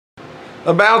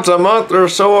About a month or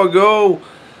so ago,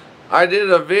 I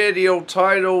did a video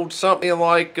titled something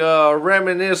like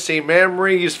Reminiscing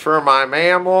Memories for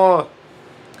Mamaw.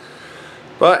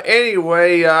 But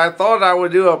anyway, I thought I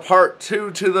would do a part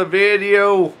 2 to the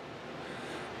video.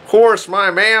 Of course, my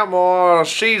mamaw,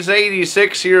 she's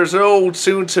 86 years old,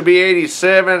 soon to be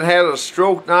 87, had a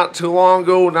stroke not too long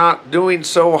ago, not doing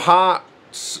so hot,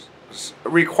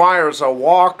 requires a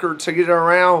walker to get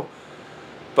around.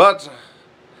 But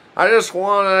I just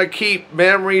want to keep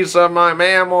memories of my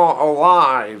mamaw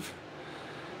alive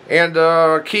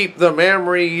and keep the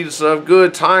memories of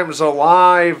good times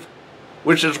alive,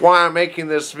 which is why I'm making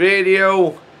this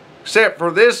video. Except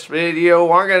for this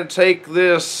video, I'm going to take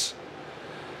this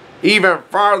even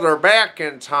farther back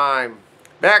in time,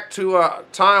 back to a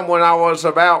time when I was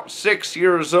about 6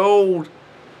 years old,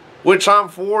 which I'm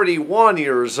 41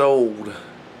 years old.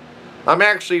 I'm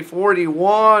actually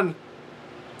 41.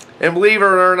 And believe it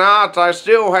or not, I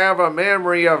still have a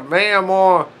memory of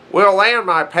mamaw, well, and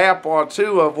my papaw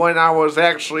too, of when I was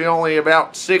actually only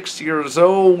about 6 years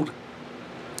old.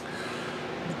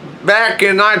 Back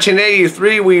in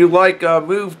 1983, we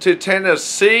moved to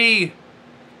Tennessee.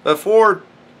 Before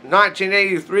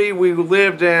 1983, we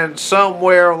lived in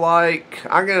somewhere like,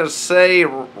 I'm going to say,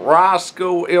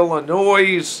 Roscoe,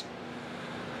 Illinois.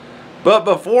 But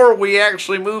before we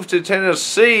actually moved to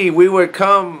Tennessee, we would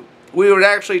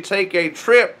actually take a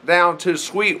trip down to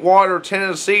Sweetwater,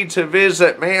 Tennessee to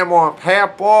visit Mamaw and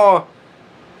Papaw.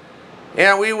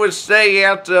 And we would stay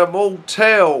at a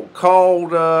motel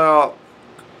called,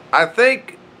 I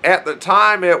think at the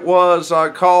time it was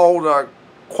called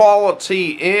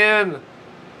Quality Inn.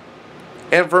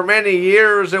 And for many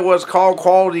years it was called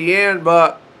Quality Inn,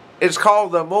 but it's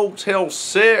called the Motel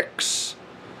 6.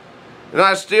 And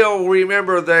I still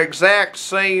remember the exact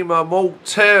same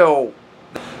motel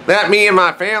that me and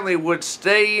my family would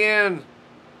stay in.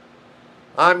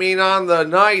 I mean, on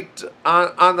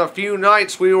the few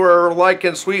nights we were like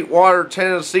in Sweetwater,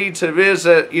 Tennessee to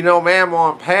visit, you know,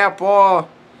 Mamaw and Papaw.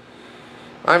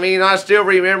 I mean, I still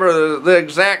remember the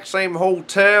exact same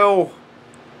hotel,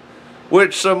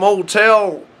 which the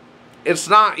motel, it's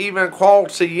not even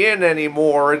Quality Inn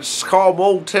anymore. It's called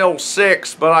Motel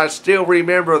 6, but I still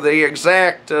remember the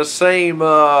exact same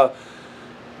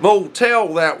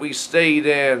motel that we stayed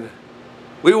in.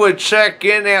 We would check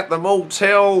in at the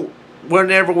motel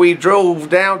whenever we drove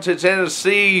down to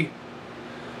Tennessee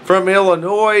from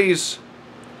Illinois.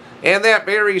 And that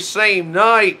very same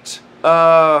night,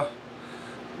 Mamaw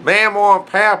and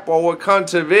Papaw would come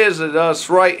to visit us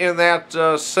right in that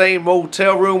same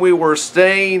motel room we were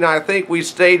staying. I think we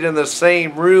stayed in the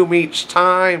same room each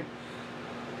time.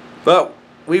 But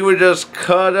we would just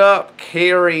cut up,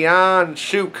 carry on,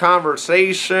 shoot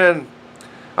conversation.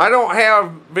 I don't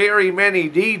have very many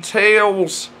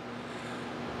details.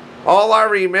 All I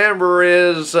remember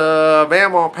is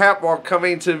Mamaw and Papaw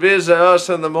coming to visit us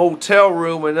in the motel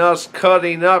room and us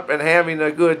cutting up and having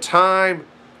a good time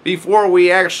before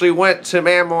we actually went to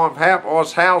Mamaw and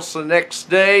Papaw's house the next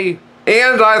day.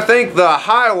 And I think the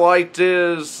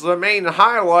main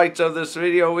highlight of this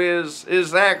video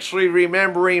is actually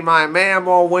remembering my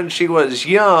mamaw when she was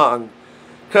young.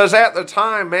 Because at the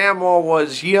time, mamaw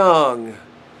was young.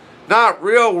 Not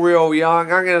real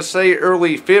young, I'm going to say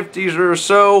early 50s or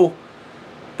so.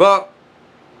 But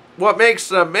what makes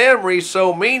the memory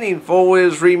so meaningful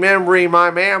is remembering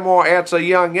my mamaw at a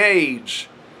young age.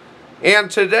 And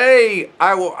today,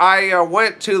 I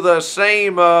went to the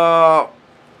same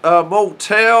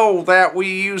motel that we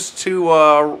used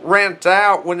to rent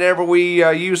out whenever we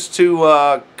used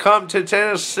to come to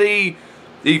Tennessee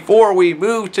before we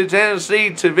moved to Tennessee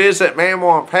to visit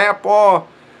Mamaw and Papaw.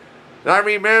 And I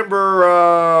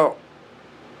remember,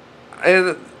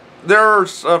 and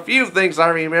there's a few things I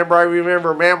remember. I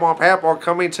remember Mamaw and Papaw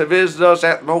coming to visit us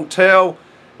at the motel.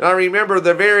 And I remember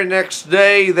the very next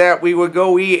day that we would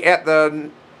go eat at the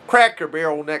Cracker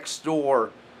Barrel next door.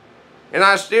 And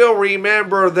I still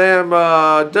remember them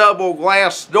double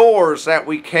glass doors that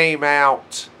we came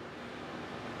out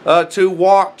to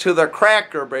walk to the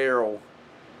Cracker Barrel.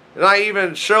 And I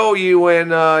even show you in,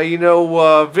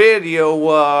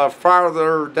 video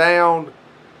farther down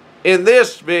in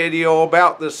this video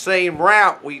about the same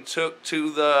route we took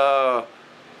to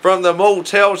from the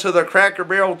motel to the Cracker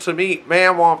Barrel to meet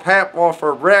Mamaw and Papaw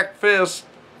for breakfast.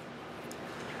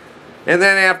 And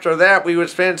then after that, we would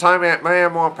spend time at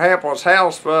Mamaw and Papaw's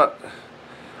house. But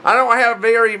I don't have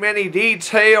very many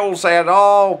details at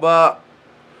all. But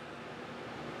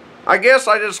I guess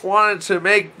I just wanted to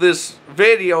make this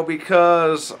video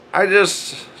because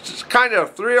it's kind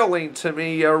of thrilling to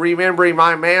me remembering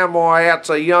my mamaw at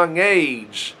a young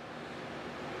age.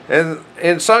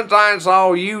 And sometimes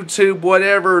I'll YouTube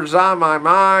whatever's on my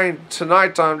mind.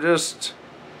 Tonight I'm just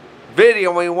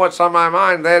videoing what's on my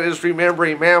mind. That is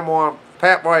remembering Mamaw and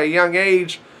Pap by a young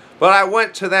age. But I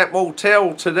went to that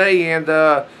motel today, and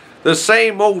the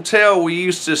same motel we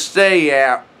used to stay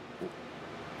at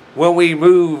when we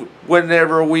moved,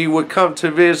 whenever we would come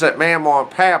to visit Mamaw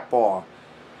and Papaw.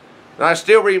 And I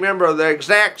still remember the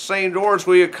exact same doors.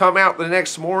 We would come out the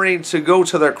next morning to go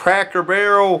to the Cracker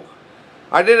Barrel.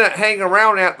 I didn't hang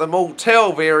around at the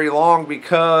motel very long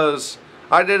because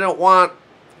I didn't want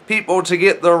people to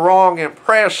get the wrong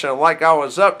impression, like I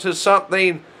was up to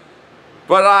something.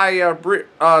 But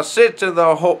I sit in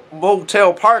the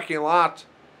motel parking lot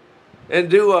and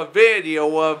do a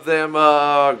video of them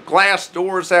glass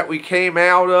doors that we came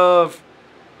out of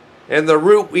and the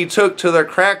route we took to the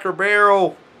Cracker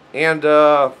Barrel. And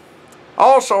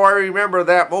also I remember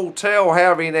that motel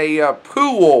having a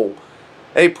pool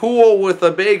with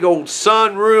a big old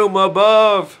sunroom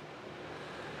above.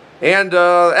 And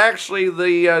actually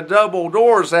the double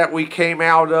doors that we came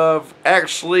out of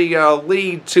actually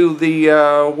lead to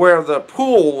the where the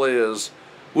pool is,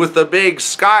 with the big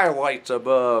skylights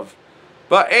above.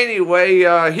 But anyway,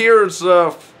 here's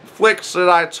flicks that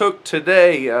I took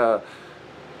today,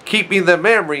 keeping the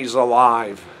memories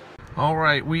alive.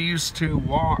 Alright, we used to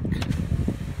walk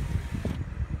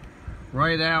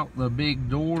right out the big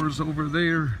doors over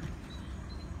there.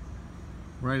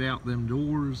 Right out them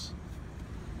doors.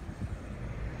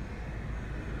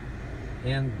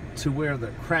 And to where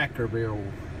the Cracker Barrel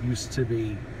used to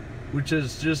be, which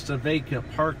is just a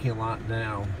vacant parking lot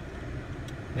now.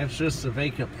 It's just a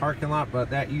vacant parking lot, but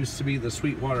that used to be the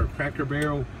Sweetwater Cracker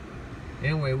Barrel.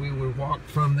 Anyway, we would walk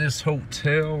from this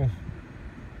hotel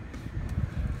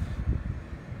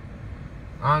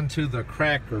onto the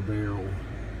Cracker Barrel.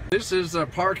 This is the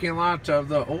parking lot of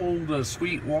the old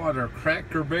Sweetwater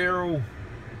Cracker Barrel.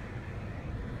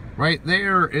 Right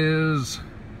there is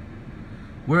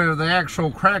where the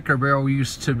actual Cracker Barrel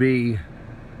used to be,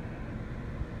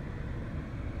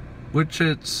 which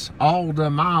it's all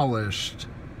demolished.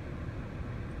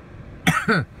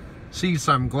 See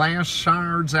some glass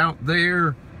shards out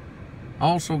there.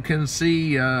 Also can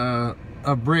see a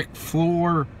brick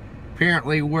floor,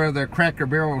 apparently where the Cracker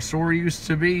Barrel store used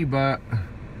to be. But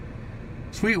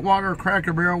Sweetwater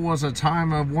Cracker Barrel was a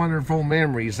time of wonderful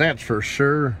memories, that's for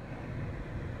sure.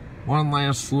 One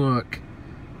last look,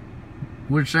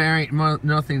 which there ain't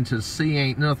nothing to see,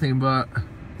 ain't nothing but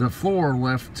the floor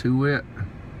left to it.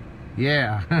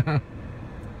 Yeah.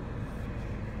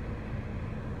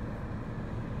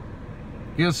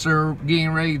 Guess they're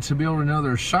getting ready to build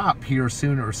another shop here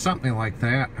soon or something like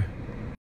that.